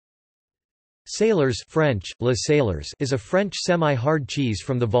Salers French, Les Salers is a French semi-hard cheese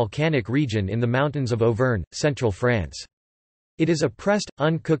from the volcanic region in the mountains of Auvergne, central France. It is a pressed,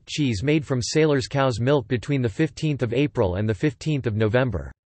 uncooked cheese made from Salers cow's milk between 15 April and 15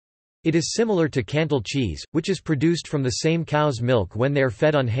 November. It is similar to Cantal cheese, which is produced from the same cow's milk when they are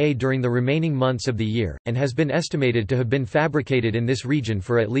fed on hay during the remaining months of the year, and has been estimated to have been fabricated in this region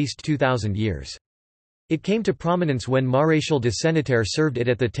for at least 2,000 years. It came to prominence when Maréchal de Senneterre served it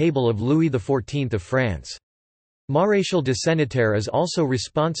at the table of Louis XIV of France. Maréchal de Senneterre is also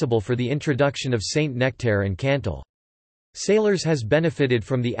responsible for the introduction of Saint Nectaire and Cantal. Salers has benefited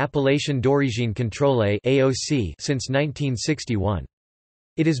from the Appellation d'origine contrôlée (AOC) since 1961.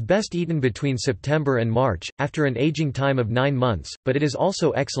 It is best eaten between September and March, after an aging time of 9 months, but it is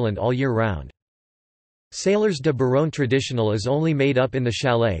also excellent all year round. Salers de Baronne traditional is only made up in the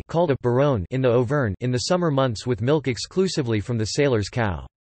chalet called a Baronne in the Auvergne in the summer months with milk exclusively from the Salers cow.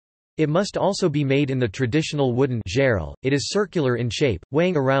 It must also be made in the traditional wooden gerle. It is circular in shape,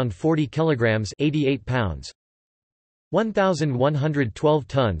 weighing around 40 kilograms (88 pounds). 1,112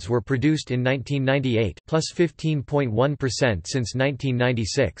 tons were produced in 1998, plus 15.1% since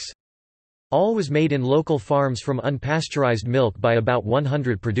 1996. All was made in local farms from unpasteurized milk by about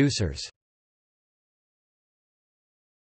 100 producers.